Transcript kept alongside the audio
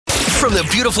From the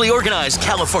beautifully organized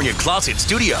California Closet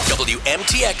Studio,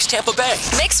 WMTX Tampa Bay.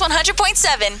 Mix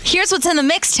 100.7. Here's what's in the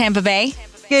mix, Tampa Bay.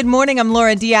 Good morning. I'm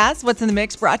Laura Diaz. What's in the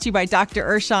mix brought to you by Dr.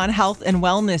 Urshan Health and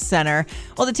Wellness Center.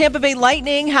 Well, the Tampa Bay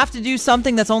Lightning have to do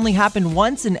something that's only happened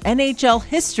once in NHL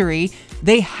history.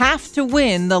 They have to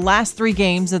win the last 3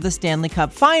 games of the Stanley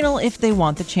Cup Final if they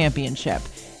want the championship.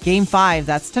 Game 5,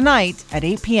 that's tonight at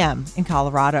 8 p.m. in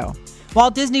Colorado.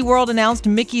 Walt Disney World announced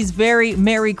Mickey's Very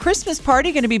Merry Christmas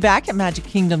Party going to be back at Magic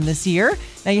Kingdom this year.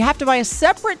 Now, you have to buy a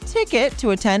separate ticket to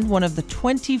attend one of the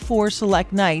 24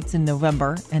 select nights in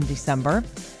November and December.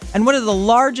 And one of the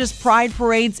largest pride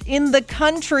parades in the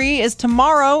country is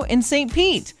tomorrow in St.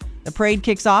 Pete. The parade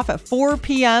kicks off at 4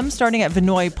 p.m. starting at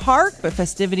Vinoy Park, but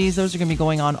festivities, those are going to be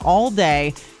going on all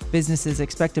day. Businesses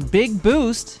expect a big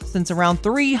boost since around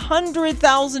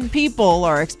 300,000 people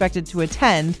are expected to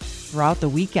attend throughout the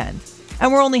weekend.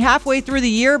 And we're only halfway through the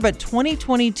year, but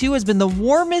 2022 has been the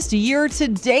warmest year to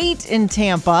date in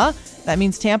Tampa. That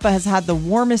means Tampa has had the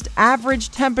warmest average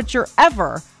temperature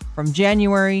ever from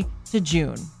January to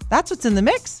June. That's what's in the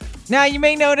mix. Now, you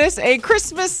may notice a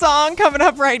Christmas song coming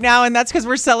up right now, and that's because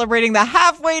we're celebrating the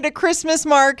halfway to Christmas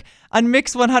mark on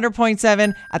Mix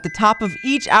 100.7 at the top of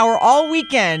each hour all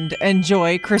weekend.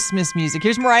 Enjoy Christmas music.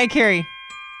 Here's Mariah Carey.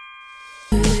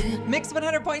 Mix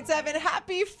 100.7,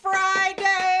 happy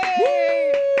Friday!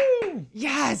 Woo!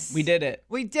 Yes! We did it.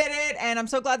 We did it, and I'm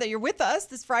so glad that you're with us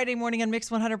this Friday morning on Mix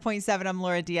 100.7. I'm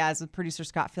Laura Diaz with producer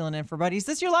Scott filling in for Buddy. Is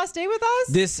this your last day with us?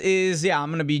 This is,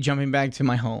 I'm going to be jumping back to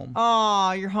my home.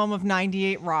 Oh, your home of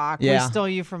 98 Rock. Yeah. We stole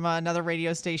you from another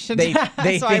radio station, They so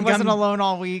I think wasn't alone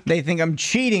all week. They think I'm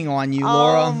cheating on you,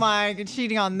 Laura. Oh my God,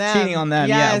 cheating on them. Cheating on them,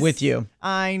 yes. yeah, with you.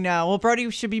 I know. Well, Brody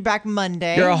should be back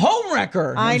Monday. You're a home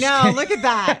wrecker. I I'm just know. kidding. Look at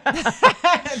that.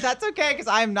 That's okay, because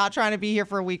I'm not trying to be here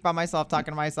for a week by myself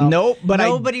talking to myself. Nope, but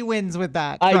nobody wins with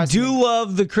that. I Trust do me.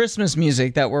 love the Christmas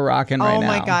music that we're rocking right now.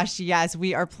 Oh my gosh, yes.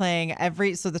 We are playing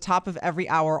the top of every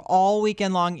hour all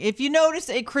weekend long. If you notice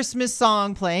a Christmas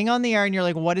song playing on the air and you're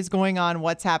like, what is going on?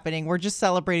 What's happening? We're just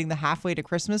celebrating the halfway to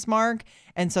Christmas mark.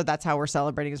 And so that's how we're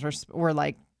celebrating, is we're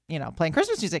like, playing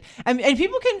Christmas music. And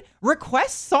people can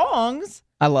request songs.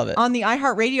 I love it. On the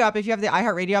iHeartRadio app, if you have the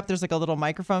iHeartRadio app, there's like a little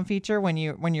microphone feature when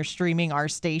you're streaming our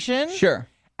station. Sure.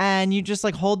 And you just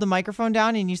like hold the microphone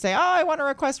down and you say, oh, I want to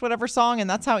request whatever song. And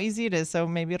that's how easy it is. So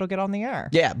maybe it'll get on the air.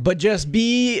 Yeah, but just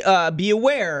be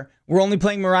aware, we're only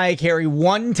playing Mariah Carey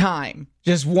one time.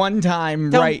 Just one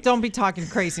time, right? Don't be talking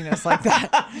craziness like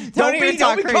that. Don't even be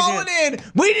talk craziness. calling in.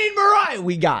 We need Mariah.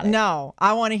 We got it. No,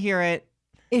 I want to hear it.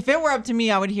 If it were up to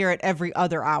me, I would hear it every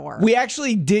other hour. We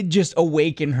actually did just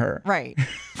awaken her. Right.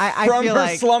 I From feel her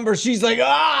like slumber, she's like,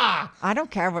 ah! I don't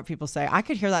care what people say. I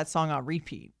could hear that song on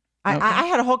repeat. Okay. I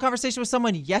had a whole conversation with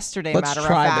someone yesterday, Let's matter of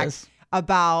try fact, this.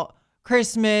 about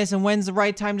Christmas and when's the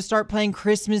right time to start playing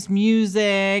Christmas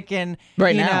music and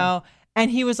Right now. And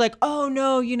he was like, oh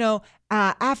no,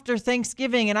 after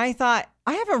Thanksgiving. And I thought,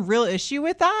 I have a real issue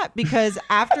with that, because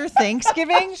after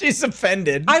Thanksgiving, She's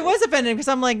offended. I was offended, because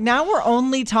I'm like, now we're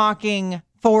only talking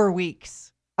 4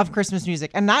 weeks of Christmas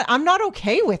music, and I'm not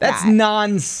okay with That's that.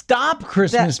 nonstop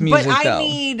Christmas music, but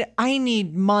though. I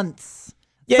need months.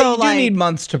 Yeah, So, you do like, need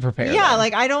months to prepare. Yeah, though.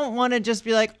 like I don't want to just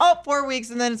be like, 4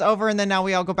 weeks and then it's over and then now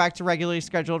we all go back to regularly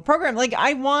scheduled program. Like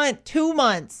I want 2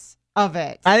 months of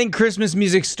it. I think Christmas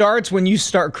music starts when you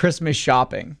start Christmas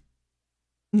shopping.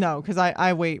 No, because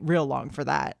I wait real long for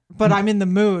that. But I'm in the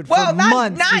mood for Well,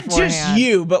 months not just beforehand.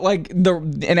 you, but like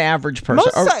an average person,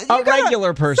 a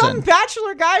regular person. Some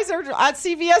bachelor guys are at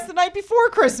CVS the night before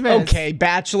Christmas. Okay,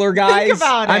 bachelor guys. Think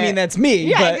about it. I mean, that's me.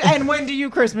 Yeah, but and when do you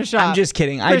Christmas shop? I'm just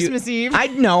kidding. Christmas Eve? I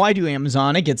do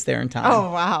Amazon. It gets there in time.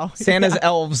 Oh, wow. Santa's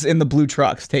elves in the blue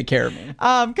trucks take care of me.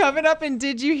 Coming up in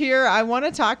Did You Hear? I want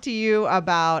to talk to you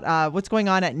about what's going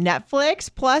on at Netflix,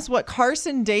 plus what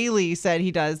Carson Daly said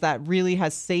he does that really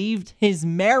has saved his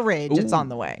marriage. Ooh. It's on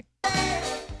the way.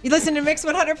 You listen to Mix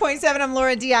 100.7. I'm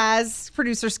Laura Diaz,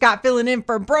 producer Scott filling in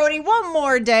for Brody one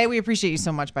more day. We appreciate you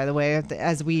so much, by the way,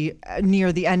 as we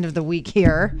near the end of the week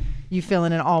here. You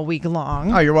filling in all week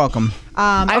long. Oh, you're welcome.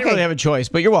 I okay. didn't really have a choice,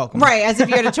 but you're welcome. Right, as if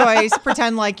you had a choice.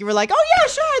 Pretend like you were like, oh, yeah,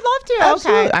 sure, I'd love to.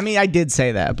 Absolutely. Okay. I mean, I did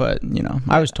say that, but,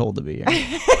 I was told to be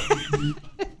here.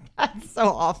 That's so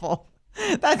awful.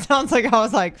 That sounds like I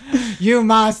was like, you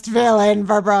must fill in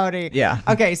for Brody. Yeah.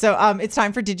 Okay, so it's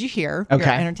time for Did You Hear? Okay.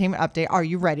 Your entertainment update. Are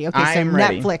you ready? Okay, I so am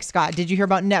ready. Netflix, Scott. Did you hear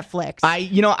about Netflix?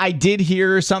 I did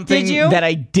hear something Did you? that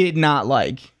I did not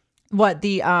like. What,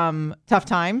 the Tough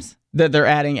Times? That they're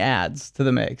adding ads to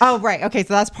the mix. Oh, right. Okay,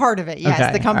 so that's part of it. Yes,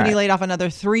 Okay, the company all right. laid off another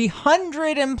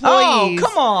 300 employees. Oh,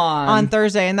 come on.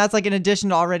 Thursday, and that's like in addition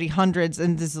to already hundreds.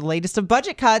 And this is the latest of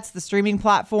budget cuts. The streaming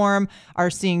platform are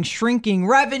seeing shrinking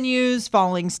revenues,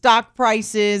 falling stock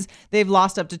prices. They've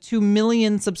lost up to 2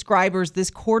 million subscribers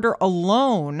this quarter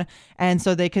alone. And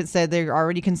so they said they're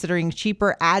already considering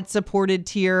cheaper ad-supported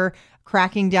tier,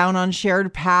 cracking down on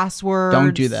shared passwords.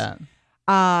 Don't do that.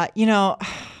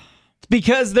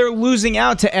 Because they're losing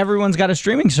out to everyone's got a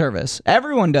streaming service.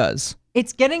 Everyone does.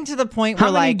 It's getting to the point How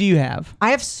where many like do you have?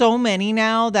 I have so many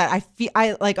now that I feel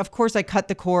of course I cut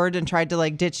the cord and tried to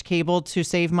like ditch cable to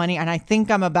save money, and I think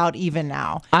I'm about even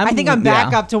now. I think I'm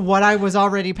back up to what I was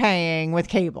already paying with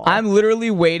cable. I'm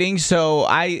literally waiting. So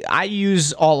I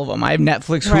use all of them. I have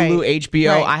Netflix, Hulu,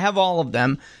 HBO. Right. I have all of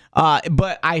them.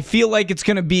 But I feel like it's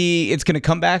gonna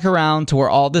come back around to where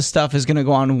all this stuff is gonna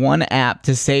go on one app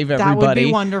to save everybody. That would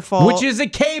be wonderful. Which is a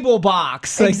cable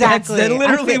box. Like, exactly. That's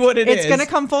literally what it is. It's gonna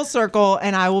come full circle,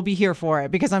 and I will be here for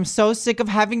it because I'm so sick of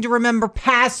having to remember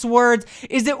passwords.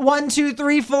 Is it 1, 2,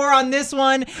 3, 4 on this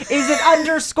one? Is it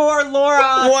underscore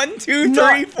Laura? 1, 2,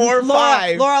 3, 4,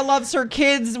 5. Laura loves her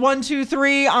kids. 1, 2,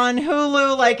 3 on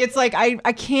Hulu. Like it's like I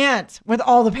can't with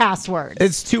all the passwords.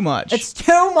 It's too much. It's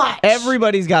too much.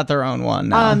 Everybody's got their own one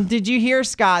now. Did you hear,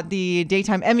 Scott, the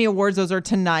Daytime Emmy Awards? Those are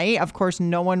tonight. Of course,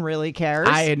 no one really cares.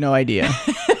 I had no idea.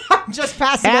 I'm just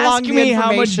passing along Ask the me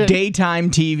how much information. daytime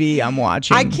TV I'm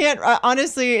watching. I can't,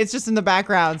 honestly, it's just in the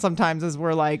background sometimes as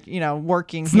we're like,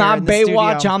 working It's here not in the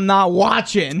Baywatch. studio. I'm not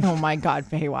watching. Oh my God,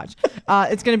 Baywatch.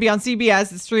 It's going to be on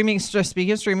CBS. It's streaming.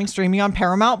 Speaking of streaming on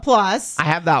Paramount Plus. I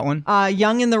have that one.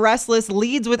 Young and the Restless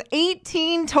leads with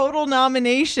 18 total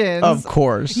nominations. Of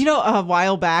course. A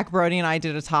while back, Brody and I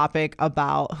did a topic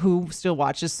about who still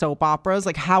watches soap operas.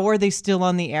 Like, how are they still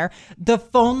on the air? The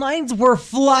phone lines were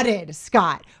flooded,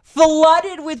 Scott.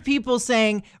 Flooded with people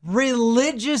saying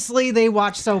religiously they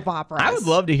watch soap operas. I would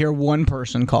love to hear one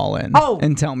person call in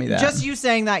and tell me that. Just you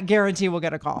saying that, guarantee we'll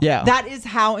get a call. Yeah. That is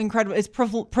how incredible. It's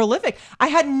prolific. I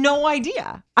had no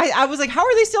idea. I was like, how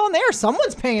are they still on there?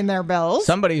 Someone's paying their bills.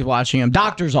 Somebody's watching them.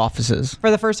 Doctors' offices.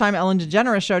 For the first time, Ellen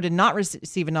DeGeneres show did not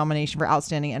receive a nomination for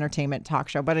Outstanding Entertainment Talk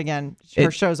Show. But again, her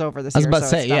show's over this year. I was about to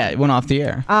say, yeah, it went off the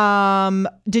air.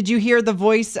 Did you hear The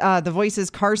Voice's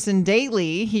Carson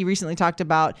Daly? He recently talked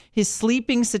about his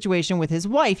sleeping situation with his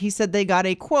wife. He said they got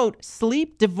a, quote,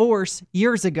 sleep divorce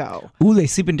years ago. Ooh, they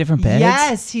sleep in different beds?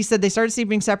 Yes. He said they started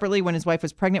sleeping separately when his wife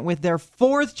was pregnant with their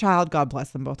 4th child. God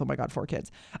bless them both. Oh my God, 4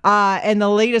 kids. And the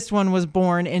latest one was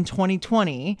born in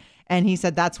 2020. And he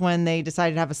said that's when they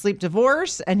decided to have a sleep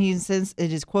divorce. And he says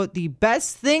it is, quote, the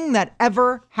best thing that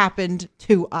ever happened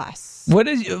to us. What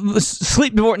is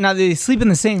sleep divorce? Now, do they sleep in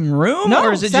the same room? No,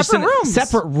 or is it separate just rooms.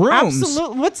 Separate rooms?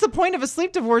 Absolutely. What's the point of a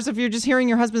sleep divorce if you're just hearing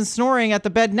your husband snoring at the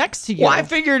bed next to you? Well, I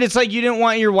figured it's like you didn't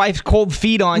want your wife's cold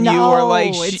feet on you. No, Or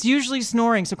like it's usually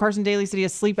snoring. So Carson Daly said he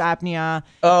has sleep apnea.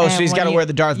 Oh, and so he's when got to wear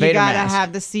the Darth Vader mask. You got to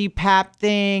have the CPAP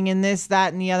thing and this,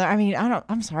 that, and the other. I mean,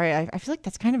 I'm sorry. I feel like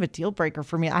that's kind of a deal breaker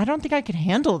for me. I don't think I could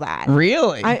handle that.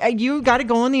 Really? You got to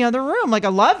go in the other room. Like, I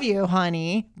love you,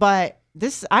 honey, but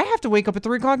I have to wake up at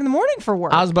 3 o'clock in the morning for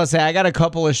work. I was about to say, I got a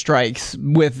couple of strikes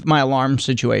with my alarm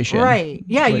situation. Right.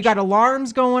 Yeah, you got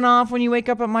alarms going off when you wake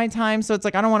up at my time. So it's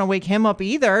like, I don't want to wake him up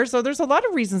either. So there's a lot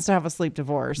of reasons to have a sleep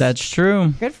divorce. That's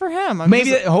true. Good for him.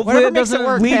 Hopefully it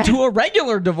doesn't lead to a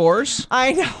regular divorce.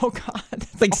 I know, God.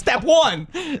 It's like step 1.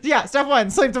 Yeah, step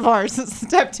 1, sleep divorce.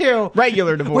 Step 2,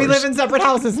 regular divorce. We live in separate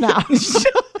houses now.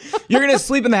 You're going to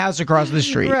sleep in the house across the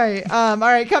street. Right. All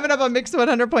right, coming up on Mix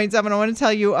 100.7, I want to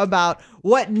tell you about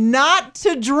what not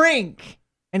to drink.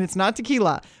 And it's not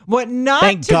tequila. What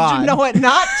not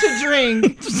to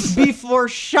drink before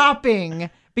shopping,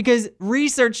 because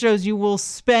research shows you will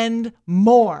spend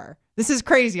more. This is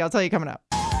crazy. I'll tell you coming up.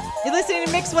 You're listening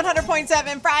to Mix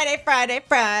 100.7,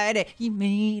 Friday. You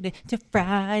made it to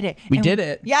Friday. We did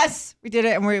it. Yes, we did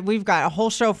it. And we've got a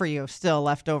whole show for you still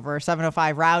left over.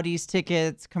 705 Rowdy's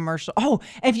tickets, commercial. Oh,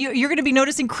 if you're going to be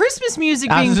noticing Christmas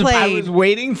music being played. I was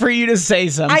waiting for you to say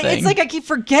something. It's like I keep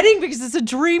forgetting because it's a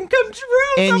dream come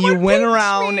true. And Someone you went picked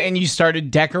around me. and you started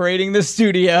decorating the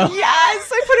studio.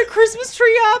 Yes, I put a Christmas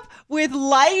tree up with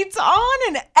lights on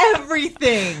and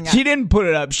everything. She didn't put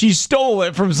it up. She stole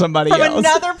it from somebody else. From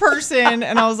another person. person,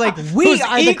 and I was like, we Who's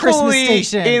are the Christmas equally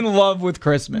station. in love with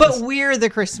Christmas. But we're the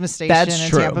Christmas station That's in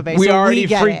true. Tampa Bay. We so already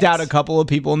get freaked it. out a couple of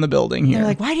people in the building here. They're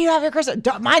like, why do you have your Christmas?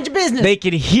 Mind your business. They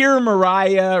could hear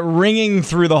Mariah ringing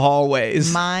through the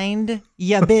hallways. Mind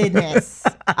your business.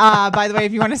 By the way,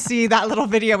 if you want to see that little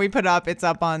video we put up, it's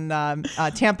up on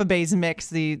Tampa Bay's Mix,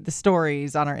 the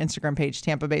stories on our Instagram page,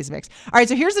 Tampa Bay's Mix. All right,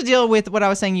 so here's the deal with what I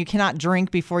was saying. You cannot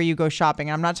drink before you go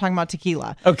shopping. I'm not talking about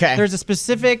tequila. Okay. There's a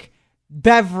specific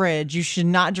beverage you should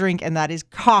not drink, and that is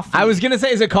coffee. I was going to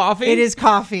say, is it coffee? It is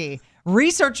coffee.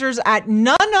 Researchers at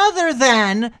none other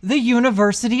than the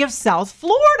University of South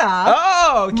Florida.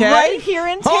 Oh, okay. Right here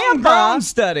in Tampa. Homegrown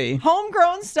study.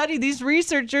 Homegrown study. These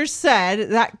researchers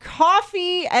said that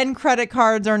coffee and credit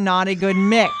cards are not a good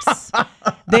mix.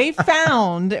 They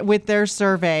found with their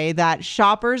survey that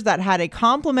shoppers that had a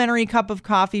complimentary cup of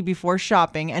coffee before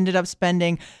shopping ended up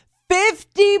spending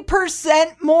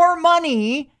 50% more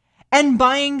money and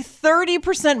buying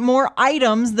 30% more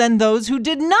items than those who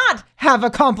did not have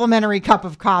a complimentary cup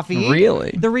of coffee.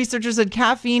 Really? The researchers said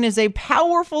caffeine is a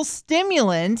powerful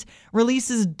stimulant,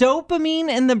 releases dopamine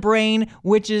in the brain,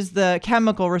 which is the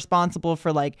chemical responsible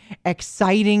for like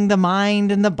exciting the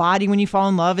mind and the body when you fall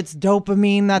in love. It's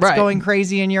dopamine that's Right. going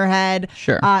crazy in your head.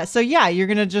 Sure. So yeah, you're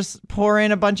going to just pour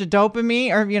in a bunch of dopamine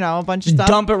or, a bunch of stuff.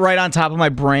 Dump it right on top of my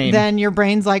brain. Then your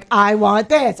brain's like, I want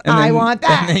this. And I then- want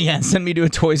that. And then, yeah, send me to a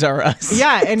Toys R Us.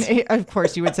 Yeah, and of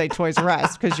course you would say Toys R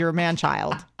Us because you're a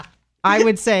man-child. I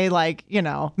would say like,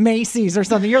 Macy's or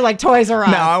something. You're like Toys R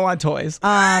Us. No, I want toys.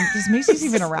 Does Macy's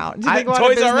even around? Do they go out of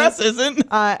Toys R business? Us isn't.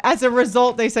 As a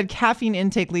result, they said caffeine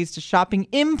intake leads to shopping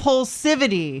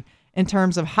impulsivity in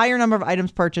terms of higher number of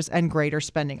items purchased and greater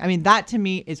spending. I mean, that to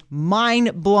me is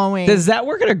mind-blowing. Does that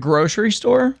work at a grocery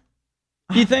store?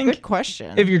 Do you think? Good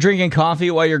question. If you're drinking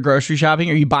coffee while you're grocery shopping,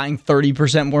 are you buying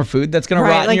 30% more food that's going to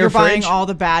rot like in your you're fridge? buying all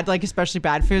the bad, like especially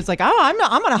bad foods. Like, I'm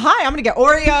on a high. I'm gonna get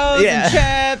Oreos Yeah.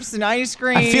 and chips and ice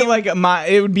cream. I feel like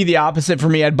it would be the opposite for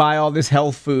me. I'd buy all this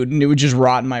health food and it would just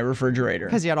rot in my refrigerator.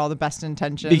 because you had all the best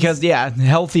intentions. Because, yeah,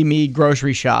 healthy me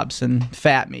grocery shops and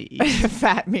fat me eats.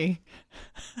 fat me,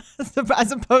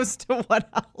 as opposed to what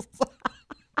else?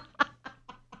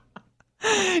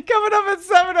 Coming up at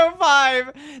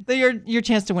 7:05, your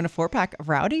chance to win a 4-pack of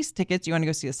Rowdy's tickets. You want to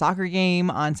go see a soccer game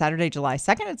on Saturday, July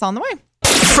 2nd? It's on the way.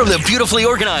 From the beautifully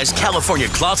organized California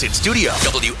Closet Studio,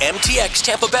 WMTX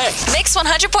Tampa Bay. Mix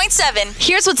 100.7.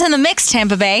 Here's what's in the mix,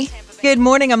 Tampa Bay. Good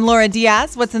morning. I'm Laura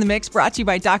Diaz. What's in the mix? Brought to you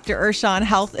by Dr. Urshon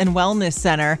Health and Wellness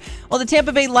Center. Well, the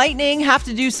Tampa Bay Lightning have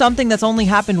to do something that's only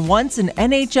happened once in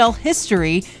NHL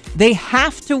history. They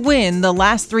have to win the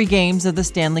last 3 games of the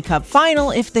Stanley Cup Final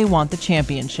if they want the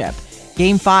championship.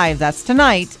 Game 5, that's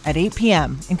tonight at 8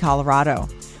 p.m. in Colorado.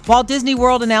 Walt Disney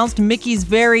World announced Mickey's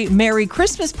Very Merry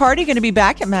Christmas Party going to be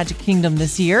back at Magic Kingdom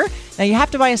this year. Now, you have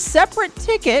to buy a separate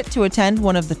ticket to attend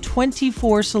one of the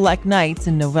 24 select nights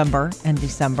in November and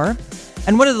December.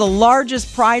 And one of the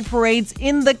largest pride parades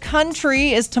in the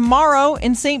country is tomorrow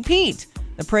in St. Pete.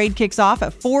 The parade kicks off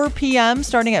at 4 p.m.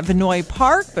 starting at Vinoy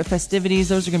Park, but festivities,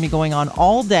 those are going to be going on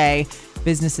all day.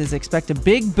 Businesses expect a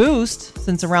big boost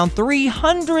since around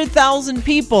 300,000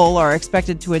 people are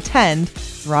expected to attend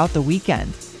throughout the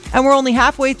weekend. And we're only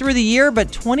halfway through the year,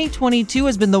 but 2022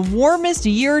 has been the warmest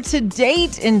year to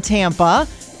date in Tampa.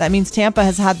 That means Tampa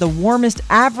has had the warmest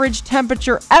average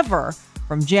temperature ever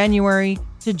from January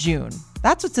to June.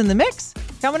 That's what's in the mix.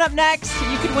 Coming up next,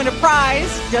 you can win a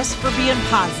prize just for being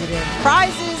positive.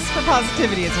 Prizes for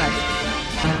positivity is next.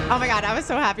 Oh my God, I was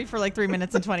so happy for like 3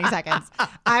 minutes and 20 seconds.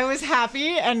 I was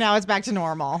happy and now it's back to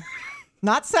normal.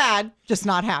 Not sad, just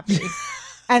not happy.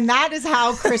 And that is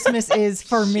how Christmas is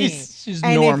for me. She's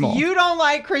and normal. if you don't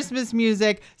like Christmas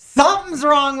music, something's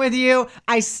wrong with you.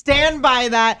 I stand by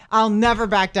that. I'll never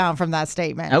back down from that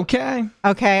statement. Okay.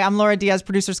 Okay, I'm Laura Diaz,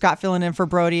 producer Scott filling in for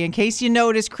Brody. In case you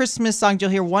notice, Christmas songs,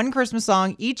 you'll hear one Christmas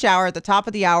song each hour at the top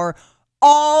of the hour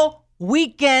all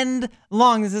weekend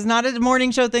long. This is not a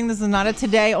morning show thing. This is not a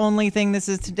today only thing. This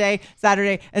is today,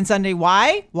 Saturday, and Sunday.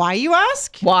 Why? Why, you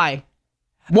ask? Why?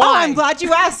 Oh, I'm glad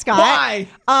you asked, Scott. Why?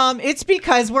 It's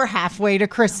because we're halfway to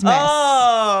Christmas.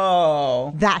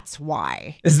 Oh. That's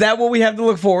why. Is that what we have to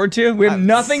look forward to? We have I'm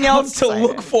nothing so else to excited.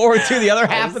 look forward to the other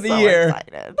half I'm of the so year.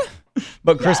 excited.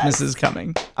 But Christmas is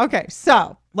coming. Okay,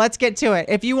 so let's get to it.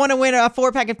 If you want to win a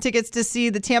 4-pack of tickets to see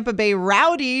the Tampa Bay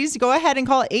Rowdies, go ahead and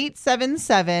call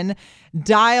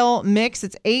 877-DIAL-MIX.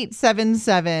 It's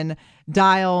 877-DIAL-MIX.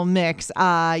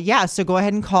 So go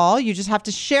ahead and call. You just have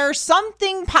to share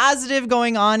something positive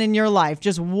going on in your life.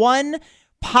 Just one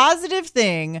positive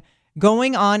thing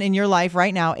going on in your life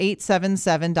right now.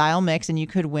 877 dial mix, and you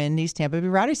could win these Tampa Bay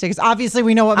Rowdies tickets. Obviously,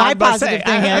 we know what my positive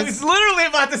thing I is. was literally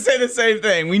about to say the same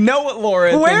thing. We know what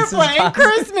Laura We're thinks is playing positive.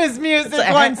 Christmas music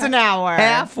once an hour.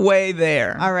 Halfway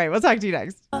there. All right, we'll talk to you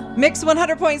next. Mix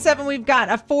 100.7, we've got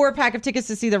a 4-pack of tickets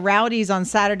to see the Rowdies on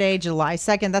Saturday, July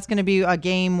 2nd. That's going to be a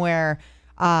game where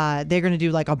they're going to do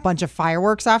like a bunch of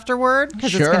fireworks afterward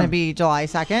because it's going to be July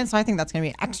 2nd. So I think that's going to be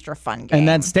an extra fun game. And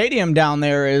that stadium down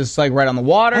there is like right on the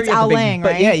water. It's Al Lang,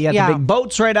 right? Yeah, you got the big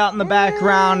boats right out in the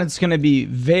background. It's going to be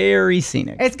very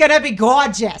scenic. It's going to be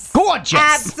gorgeous. Gorgeous.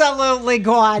 Absolutely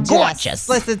gorgeous. Gorgeous.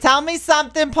 Listen, tell me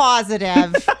something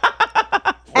positive.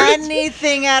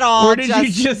 Anything at all. Where did you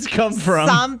just come from?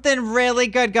 Something really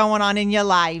good going on in your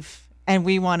life. And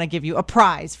we want to give you a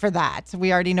prize for that.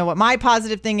 We already know what my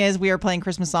positive thing is. We are playing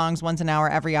Christmas songs once an hour,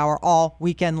 every hour, all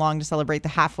weekend long to celebrate the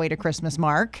halfway to Christmas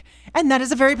mark. And that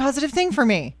is a very positive thing for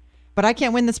me. But I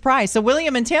can't win this prize. So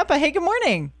William in Tampa, hey, good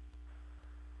morning.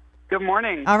 Good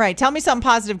morning. All right, tell me something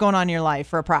positive going on in your life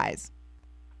for a prize.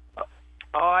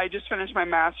 Oh, I just finished my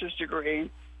master's degree.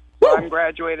 So I'm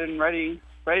graduated and ready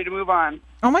to move on.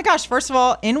 Oh my gosh, first of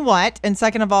all, in what? And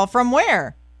second of all, from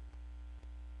where?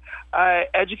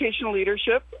 Educational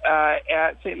leadership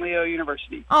at St. Leo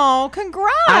University. Oh,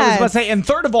 congrats. I was about to say, and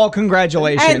third of all,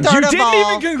 congratulations. And third you of didn't all-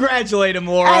 even congratulate him,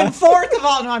 Laura. And fourth of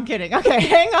all, no, I'm kidding. Okay,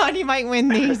 hang on. You might win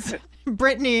these.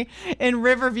 Brittany in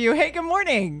Riverview. Hey, good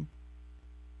morning.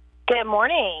 Good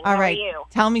morning. All right. How are you?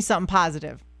 Tell me something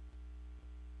positive.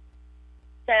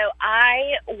 So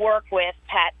I work with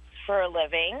pets for a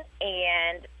living,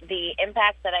 and the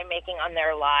impact that I'm making on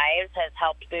their lives has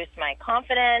helped boost my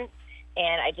confidence,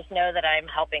 and I just know that I'm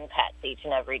helping pets each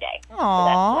and every day. Aww. So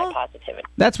that's my positivity.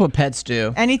 That's what pets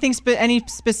do. Anything, any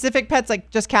specific pets,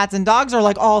 like just cats and dogs, or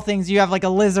like all things? You have like a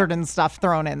lizard and stuff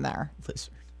thrown in there.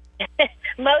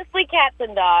 Mostly cats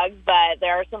and dogs, but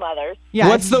there are some others. Yeah.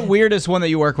 What's the weirdest one that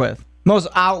you work with? Most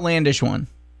outlandish one?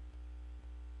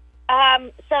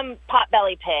 Some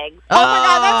potbelly pigs. Oh my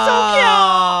God, that's so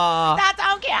cute. That's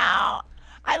so cute.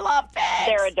 I love pigs.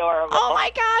 They're adorable. Oh my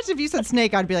gosh. If you said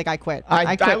snake, I'd be like, I quit.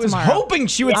 I quit I was tomorrow. hoping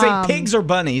she would say pigs or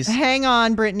bunnies. Hang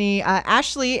on, Brittany.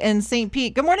 Ashley in St.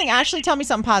 Pete. Good morning, Ashley. Tell me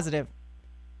something positive.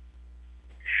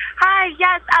 Hi,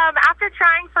 yes. After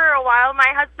trying for a while, my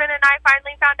husband and I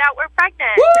finally found out we're pregnant.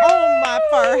 Oh my,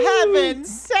 for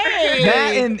heaven's sake.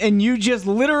 That and you just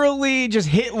literally just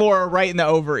hit Laura right in the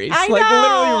ovaries. I like know.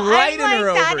 literally right I'm in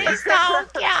her like, ovaries. That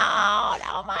is so cute.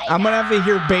 Oh my I'm gonna have to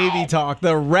hear baby talk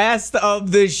the rest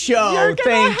of the show. You're gonna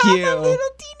Thank have you. a little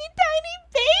teeny tiny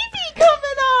baby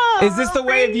coming up. Is this the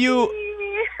way of you?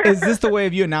 Is this the way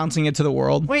of you announcing it to the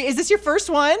world? Wait, is this your first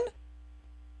one?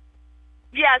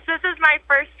 Yes, this is my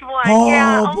first one. Oh,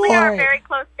 yeah, only our boy. very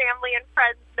close family and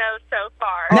friends know so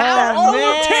far. Now all of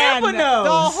man. Tampa knows.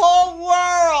 The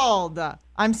whole world.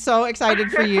 I'm so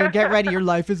excited for you. Get ready. Your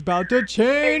life is about to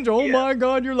change. Oh my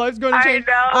God, your life's going to I change.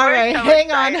 know, All we're right, so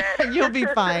hang on. excited. You'll be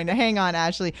fine. Hang on,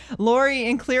 Ashley. Lori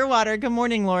in Clearwater. Good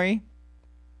morning, Lori.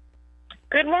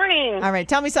 Good morning. All right,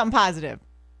 tell me something positive.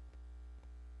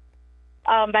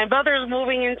 My mother's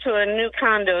moving into a new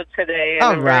condo today, and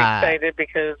All I'm right. very excited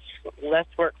because less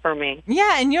work for me.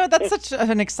 Yeah, and you know, that's such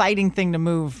an exciting thing to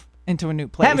move into a new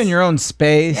place. Having your own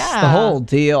space, Yeah. the whole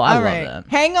deal. I All love right. that.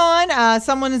 Hang on.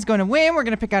 Someone is going to win. We're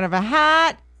going to pick out of a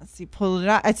hat. Let's see. Pull it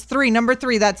out. It's 3. Number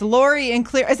 3. That's Lori and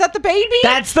Clear. Is that the baby?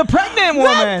 That's the pregnant the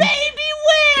woman. baby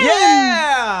wins.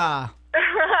 Yeah.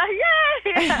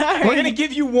 Yay! We're gonna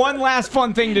give you one last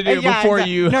fun thing to do Yeah, before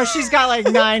exactly. you. No, she's got like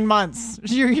 9 months.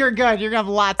 You're good. You're gonna have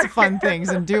lots of fun things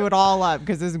and do it all up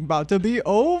because it's about to be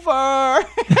over.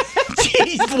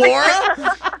 Jeez,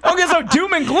 Laura. Don't get so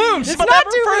doom and gloom. She's It's about to not have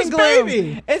her doom first and gloom.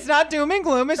 baby. It's not doom and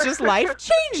gloom. It's just life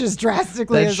changes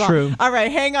drastically. That's is all. true. All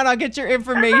right, hang on. I'll get your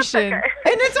information. okay.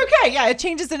 And it's okay. Yeah, it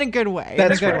changes in a good way.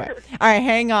 That's in a good right. way. All right,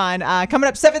 hang on. Coming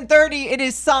up 7:30, it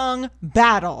is Song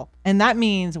Battle. And that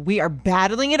means we are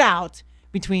battling it out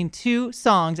between 2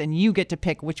 songs, and you get to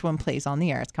pick which one plays on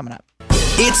the air. It's coming up.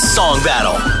 It's Song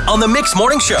Battle on the Mix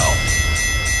Morning Show.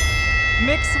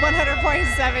 Mix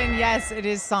 100.7. Yes, it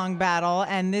is Song Battle.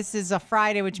 And this is a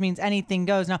Friday, which means anything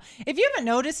goes. Now, if you haven't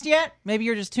noticed yet, maybe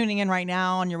you're just tuning in right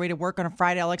now on your way to work on a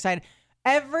Friday, all excited.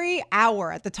 Every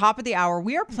hour, at the top of the hour,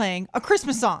 we are playing a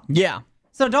Christmas song. Yeah.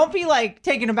 So don't be like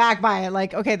taken aback by it.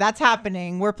 Like, okay, that's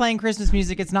happening. We're playing Christmas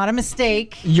music. It's not a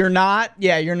mistake. You're not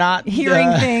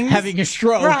Hearing things. having a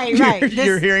stroke. Right, right.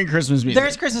 You're hearing Christmas music.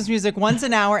 There's Christmas music once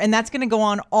an hour, and that's going to go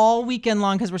on all weekend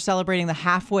long because we're celebrating the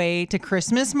halfway to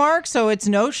Christmas mark. So it's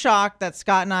no shock that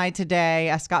Scott and I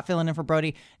today, Scott filling in for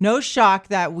Brody, no shock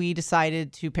that we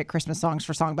decided to pick Christmas songs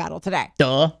for Song Battle today.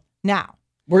 Duh. Now,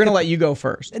 We're going to let you go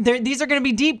first. These are going to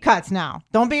be deep cuts now.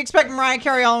 Don't be expecting Mariah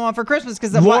Carey All I Want for Christmas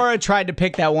because Laura tried to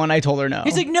pick that one. I told her no.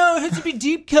 He's like, no, it has to be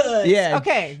deep cuts. Yeah.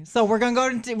 Okay, so we're gonna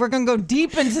go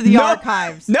deep into the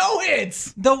archives. No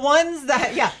hits. The ones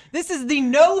that this is the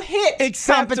no hit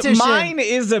competition. Mine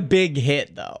is a big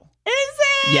hit though. Is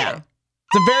it? Yeah.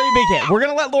 It's a very big hit. We're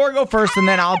gonna let Laura go first, and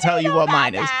then I'll tell you what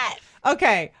mine is.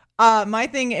 Okay. My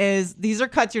thing is these are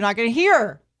cuts you're not gonna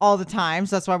hear all the time,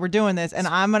 so that's why we're doing this. And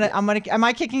am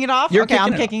I kicking it off? You're okay,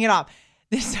 I'm kicking it kicking it off.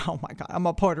 Oh my God, I'm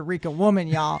a Puerto Rican woman,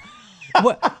 y'all.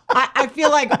 I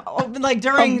feel like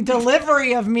during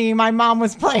delivery of me, my mom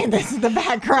was playing this in the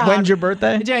background. When's your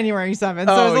birthday? January 7th.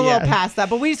 So it's a little past that.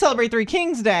 But we celebrate Three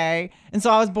Kings Day. And so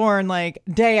I was born like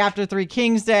day after Three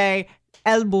Kings Day.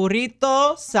 El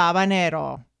burrito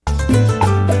sabanero. Con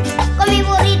mi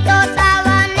burrito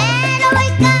sabanero voy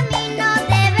camino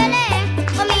de Belén.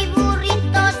 Con mi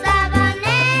burrito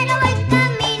sabanero voy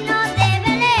camino de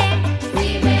Belén.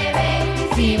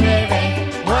 Si me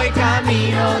ven, voy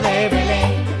camino de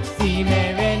Belén. Si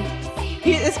me ven.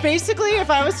 It's basically, if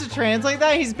I was to translate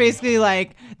that, he's basically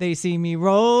like, they see me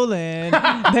rolling,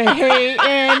 they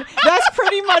hating. That's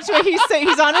pretty much what he's saying.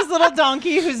 He's on his little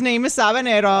donkey whose name is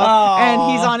Sabanero,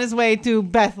 and he's on his way to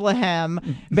Bethlehem,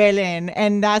 Belén,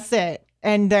 and that's it.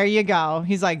 And there you go.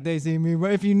 He's like, they see me.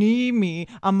 If you need me,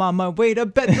 I'm on my way to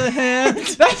Bethlehem.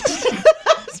 That's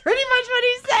pretty much what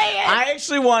he's saying. I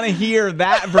actually want to hear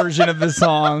that version of the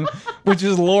song, which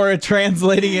is Laura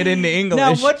translating it into English.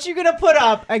 Now, what you gonna put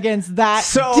up against that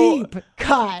deep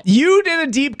cut? You did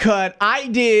a deep cut. I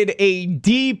did a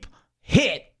deep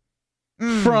hit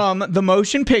from the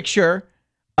motion picture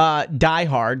Die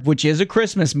Hard, which is a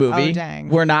Christmas movie. Oh, dang.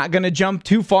 We're not going to jump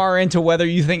too far into whether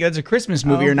you think that's a Christmas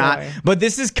movie or not, but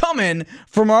this is coming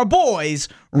from our boys,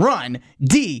 Run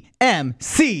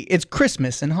DMC. It's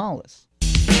Christmas in Hollis.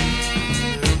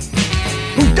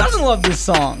 Who doesn't love this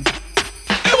song?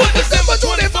 It was December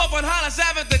 24th on Hollis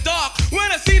Avenue, the dark, when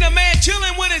I seen a man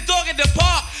chilling with his dog at the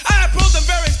park. I approached him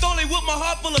very slowly with my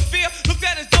heart full of fear. Looked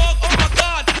at his dog, oh my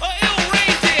God, a ill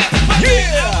reindeer.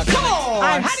 Yeah, come on.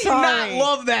 I'm How do you not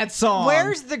love that song?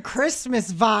 Where's the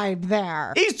Christmas vibe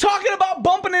there? He's talking about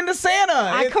bumping into Santa.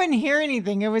 I couldn't hear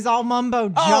anything. It was all mumbo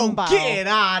jumbo. Oh, get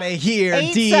out of here,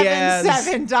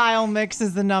 877 dial mix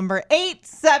is the number.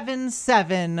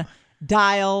 877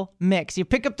 dial mix. You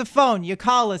pick up the phone, you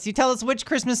call us, you tell us which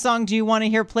Christmas song do you want to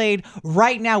hear played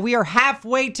right now. We are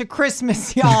halfway to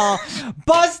Christmas, y'all.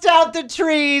 Bust out the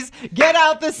trees, get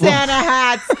out the Santa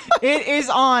hats. It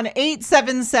is on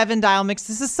 877 dial mix.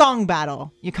 This is Song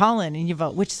Battle. You call in and you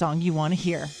vote which song you want to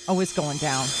hear. Oh, it's going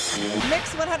down.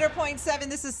 Mix 100.7.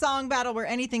 This is Song Battle where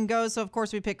anything goes. So of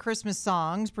course we pick Christmas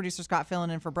songs. Producer Scott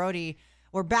filling in for Brody.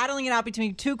 We're battling it out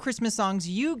between two Christmas songs.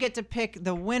 You get to pick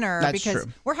the winner because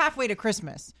we're halfway to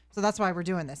Christmas. So that's why we're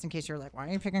doing this, in case you're like, why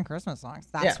are you picking Christmas songs?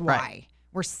 That's why. Right.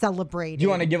 We're celebrating. Do you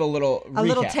want to give a little recap? A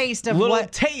little taste of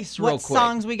what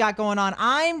songs we got going on.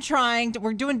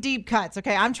 We're doing deep cuts,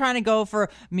 okay? I'm trying to go for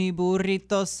Mi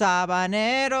Burrito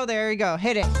Sabanero. There you go.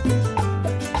 Hit it.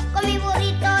 Con mi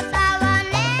burrito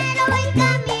sabanero voy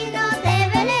camino de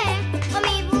Belén. Con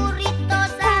mi burrito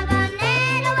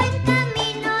sabanero voy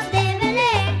camino de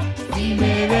Belén.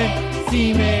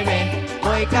 Si me ven,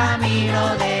 voy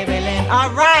camino de Belén.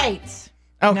 All right.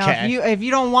 Okay. Now, if you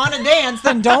don't want to dance,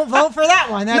 then don't vote for that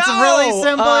one. That's a really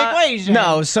simple equation.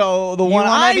 No, so the one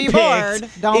I picked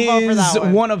don't vote for that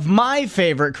one. One of my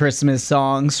favorite Christmas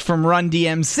songs from Run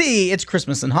DMC. It's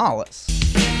Christmas in Hollis. It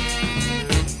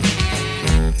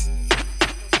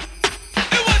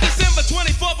was December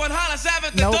 24th on Hollis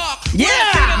Avenue, the dark. Yeah!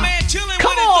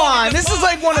 Come on! This is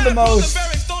like one of the most...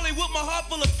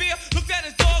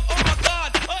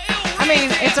 I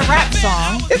mean, it's a rap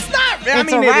song. It's not.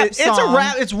 It's a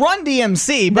rap. It's Run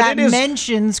DMC, but that it is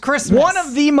mentions Christmas. One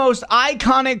of the most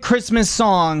iconic Christmas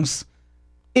songs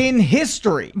in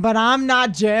history. But I'm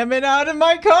not jamming out of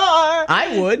my car.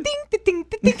 I would. Ding, ding, ding,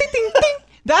 ding, ding, ding, ding.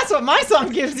 That's what my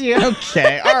song gives you.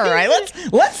 Okay. All right.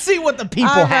 Let's see what the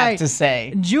people have to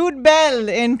say. Jude Bell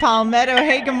in Palmetto.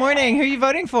 Hey, good morning. Who are you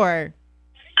voting for?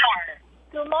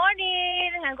 Good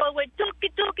morning. I'm going with Tuki,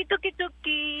 Tuki, Tuki,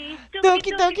 Tuki.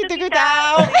 Tuki, Tuki, Tuki,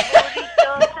 down.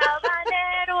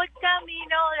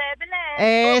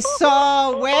 Eso,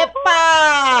 huepa.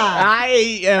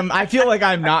 I feel like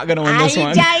I'm not going to win this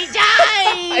one.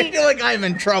 I feel like I'm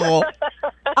in trouble.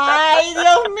 Ay,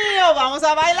 Dios mío, vamos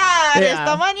a bailar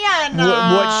esta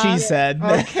mañana. What she said.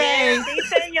 Okay.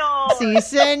 Sí,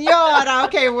 señora.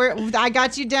 Okay, I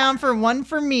got you down for one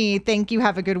for me. Thank you.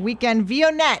 Have a good weekend.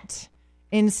 Vionette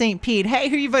in St. Pete. Hey,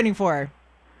 who are you voting for?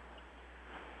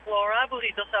 Laura,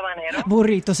 Burrito Sabanero.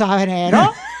 Burrito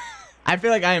Sabanero? I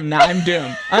feel like I'm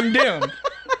doomed. I'm doomed.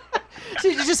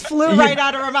 She just flew right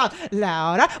out of her mouth.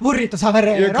 Laura, burrito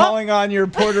sabanero. You're calling on your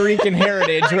Puerto Rican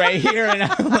heritage right here, and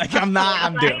I'm like, I'm doomed.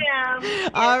 I am.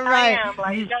 Yes, All right. I am. La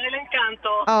Isla del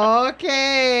Encanto.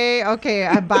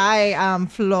 Okay. Bye,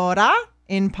 Flora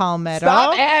in Palmetto.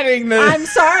 Stop adding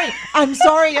this. I'm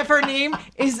sorry if her name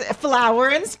is flower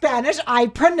in Spanish. I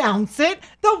pronounce it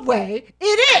the way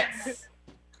it is.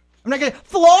 I'm not gonna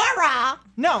Flora.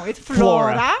 No, it's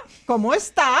Flora. ¿Cómo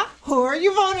está? Who are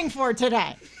you voting for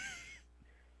today?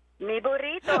 Mi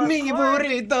burrito. Mi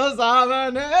burrito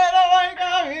sabanero va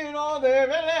camino de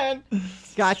Belén.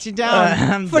 Got you down.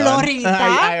 I'm Florita. done.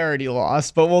 I already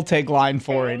lost, but we'll take line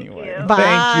 4 anyway. you. Bye.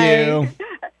 Thank you.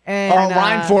 And,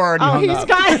 line 4 already hung he's up.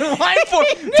 got Line 4.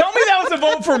 Tell me that was a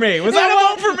vote for me. Was that a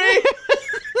vote for me?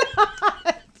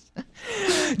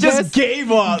 Just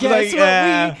gave up. Guess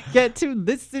Like, what we get to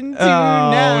listen to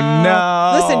now.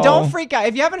 no. Listen, don't freak out.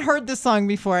 If you haven't heard this song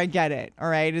before, I get it. All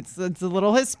right, it's a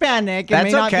little Hispanic. It may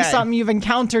That's not be okay. something you've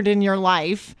encountered in your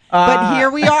life, but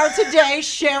here we are today,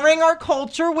 sharing our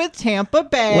culture with Tampa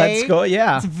Bay. Let's go.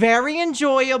 Yeah. It's very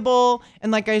enjoyable,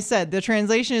 and like I said, the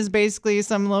translation is basically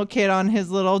some little kid on his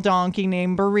little donkey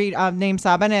named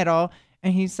Sabanero.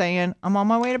 And he's saying, I'm on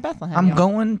my way to Bethlehem. I'm y'all.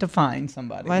 going to find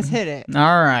somebody. Let's hit it.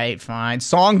 All right, fine.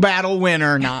 Song battle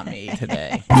winner, not me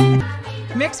today.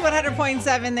 Mix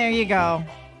 100.7, there you go.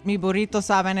 Mi Burrito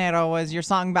Sabanero was your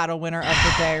song battle winner of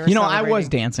the day. You know, I was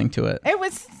dancing to it. It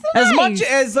was As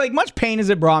nice. much pain as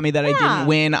it brought me that I didn't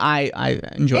win, I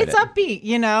enjoyed It's it. upbeat,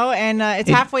 you know, and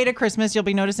it's halfway to Christmas. You'll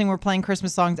be noticing we're playing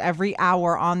Christmas songs every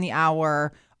hour on the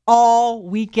hour all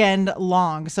weekend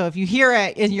long. So if you hear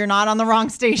it and you're not on the wrong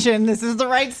station, this is the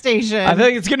right station. I feel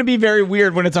like it's going to be very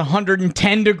weird when it's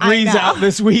 110 degrees out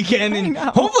this weekend, and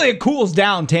hopefully it cools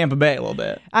down Tampa Bay a little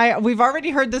bit. We've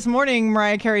already heard this morning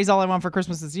Mariah Carey's All I Want for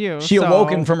Christmas Is You. She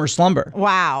awoken from her slumber.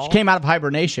 Wow. She came out of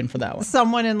hibernation for that one.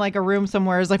 Someone in like a room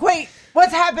somewhere is like, wait,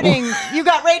 what's happening? You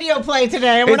got radio play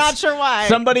today, and we're not sure why.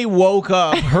 Somebody woke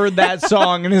up, heard that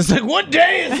song, and is like, what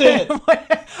day is it?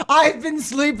 I've been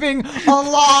sleeping a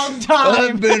long time.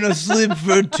 I've been asleep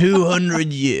for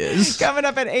 200 years. Coming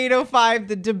up at 8:05,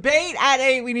 the debate at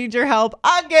 8. We need your help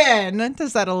again to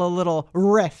settle a little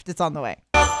rift. It's on the way.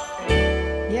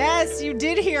 Yes, you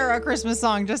did hear a Christmas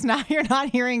song just now. You're not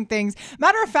hearing things.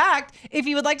 Matter of fact, if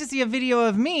you would like to see a video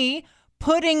of me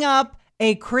putting up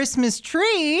a Christmas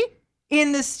tree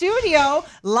in the studio,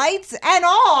 lights and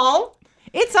all,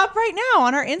 it's up right now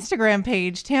on our Instagram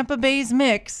page, Tampa Bay's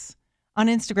Mix. On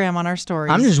Instagram, on our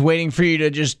stories. I'm just waiting for you to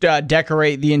just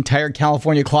decorate the entire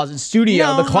California Closet studio.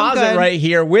 No, the I'm closet good. right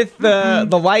here with the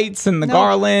lights and the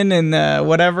garland and the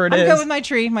whatever it is. I'm good with my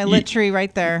tree, my lit tree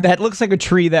right there. That looks like a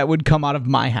tree that would come out of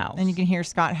my house. And you can hear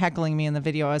Scott heckling me in the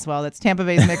video as well. That's Tampa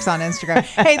Bay's Mix on Instagram.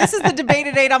 Hey, this is the Debate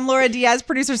at 8. I'm Laura Diaz,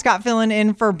 producer Scott filling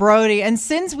in for Brody. And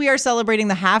since we are celebrating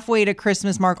the halfway to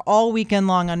Christmas mark all weekend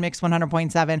long on Mix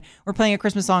 100.7, we're playing a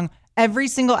Christmas song every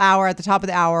single hour at the top of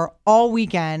the hour all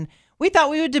weekend. We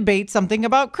thought we would debate something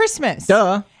about Christmas.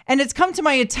 Duh. And it's come to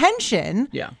my attention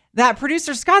that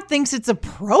producer Scott thinks it's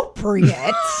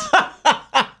appropriate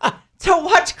to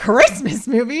watch Christmas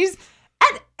movies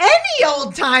at any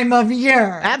old time of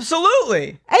year. Absolutely.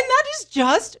 And that is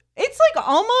just, it's like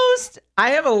almost, I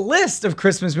have a list of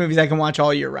Christmas movies I can watch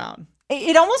all year round.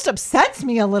 it almost upsets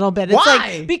me a little bit. It's Why?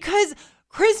 like, because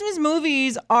Christmas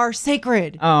movies are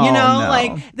sacred, Oh, you know, no.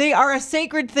 like they are a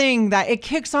sacred thing that it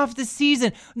kicks off the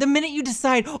season. The minute you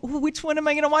decide, which one am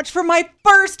I going to watch for my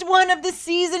first one of the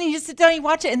season, you just sit down and you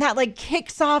watch it, and that like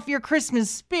kicks off your Christmas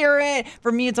spirit.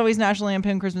 For me, it's always National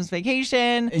Lampoon Christmas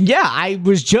Vacation. Yeah, I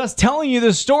was just telling you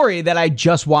the story that I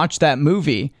just watched that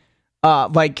movie, I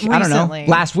don't know, Recently.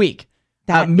 last week.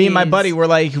 That Me and my is- buddy were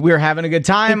like, we were having a good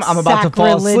time. It's I'm about to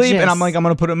fall asleep, sacrilegious. and I'm like, I'm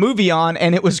going to put a movie on,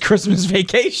 and it was Christmas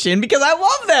Vacation because I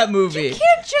love that movie. You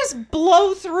can't just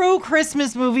blow through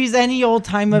Christmas movies any old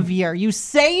time of year. You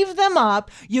save them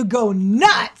up, you go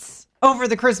nuts over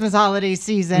the Christmas holiday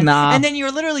season, Nah. and then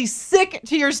you're literally sick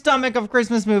to your stomach of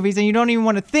Christmas movies, and you don't even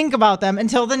want to think about them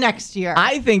until the next year.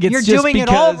 I think it's you're just doing it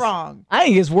all because- wrong. I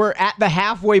think it's we're at the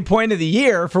halfway point of the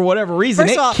year for whatever reason.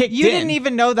 First it of all, kicked you in. didn't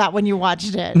even know that when you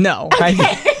watched it. No.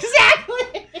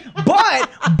 Exactly.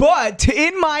 But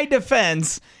in my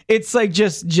defense, it's like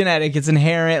just genetic. It's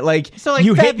inherent. Like, So like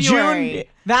you February, hit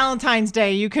June. Valentine's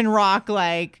Day, you can rock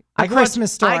like a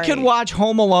Christmas Story. I could watch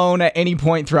Home Alone at any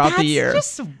point throughout That's the year.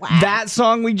 just whack. That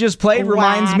song we just played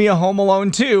reminds Whack. me of Home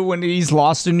Alone 2 when he's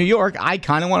lost in New York. I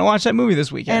kind of want to watch that movie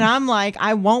this weekend. And I'm like,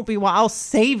 I won't be. Well, I'll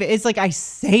save it. It's like I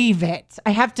save it.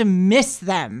 I have to miss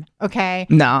them. Okay.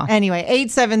 No. Anyway,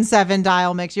 877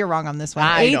 dial mix. You're wrong on this one.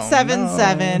 I don't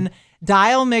 877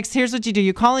 Dial Mix. Here's what you do.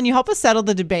 You call and you help us settle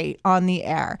the debate on the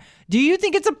air. Do you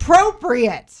think it's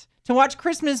appropriate to watch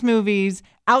Christmas movies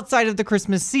outside of the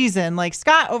Christmas season like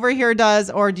Scott over here does?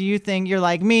 Or do you think you're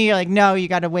like me? You're like, no, you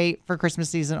got to wait for Christmas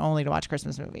season only to watch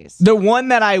Christmas movies? The one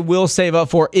that I will save up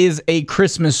for is A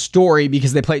Christmas Story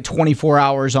because they play 24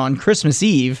 hours on Christmas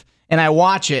Eve. And I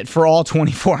watch it for all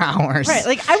 24 hours. Right,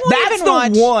 like I won't even watch.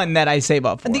 That's the one that I save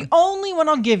up for. The only one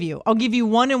I'll give you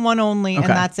one and one only, and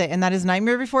that's it. And that is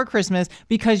Nightmare Before Christmas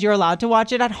because you're allowed to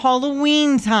watch it at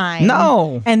Halloween time.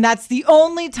 No. And that's the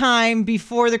only time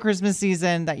before the Christmas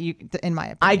season that you, in my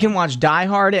opinion. I can watch Die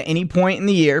Hard at any point in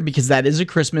the year because that is a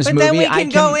Christmas movie. But then we can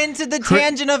go into the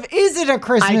tangent of, is it a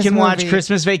Christmas movie? I can watch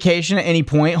Christmas Vacation at any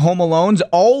point. Home Alone's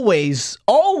always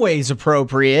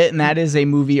appropriate, and that is a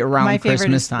movie around Christmas time. My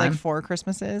favorite is like 4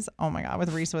 Christmases. Oh my God,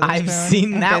 with Reese Witherspoon. I've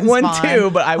seen that one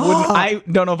too, but I wouldn't. I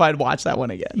don't know if I'd watch that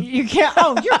one again. You can't.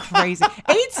 Oh, you're crazy.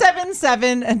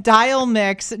 877 Dial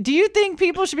Mix. Do you think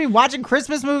people should be watching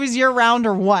Christmas movies year round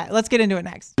or what? Let's get into it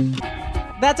next.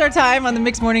 That's our time on the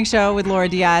Mixed Morning Show with Laura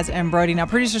Diaz and Brody. Now,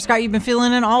 producer Scott, you've been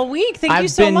feeling it all week. Thank you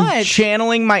so much. I've been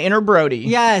channeling my inner Brody.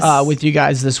 Yes. With you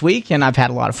guys this week, and I've had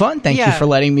a lot of fun. Thank you for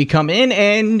letting me come in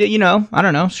and, I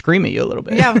don't know, scream at you a little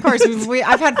bit. Yeah, of course.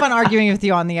 I've had fun arguing with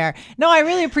you on the air. No, I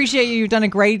really appreciate you. You've done a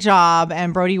great job,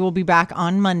 and Brody will be back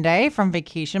on Monday from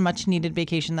vacation, much needed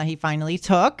vacation that he finally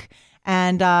took.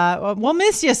 And we'll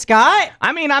miss you, Scott.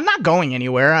 I mean, I'm not going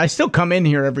anywhere. I still come in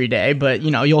here every day, but,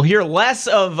 you'll hear less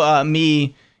of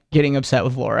me getting upset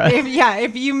with Laura.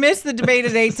 If you missed the debate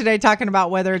today talking about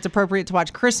whether it's appropriate to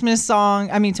watch Christmas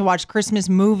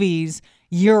movies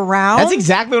year round. That's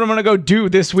exactly what I'm going to go do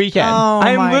this weekend.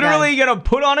 I'm literally going to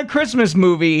put on a Christmas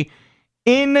movie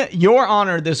in your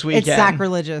honor this weekend. It's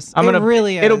sacrilegious. It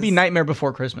really is. It'll be Nightmare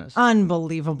Before Christmas.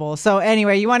 Unbelievable. So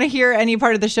anyway, you want to hear any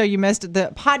part of the show you missed?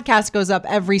 The podcast goes up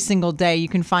every single day. You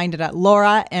can find it at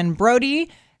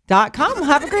lauraandbrody.com.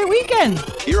 Have a great weekend.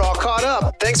 You're all caught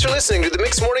up. Thanks for listening to the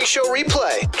Mix Morning Show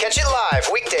replay. Catch it live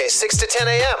weekdays 6 to 10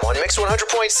 a.m. on Mix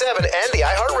 100.7 and the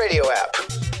iHeartRadio app.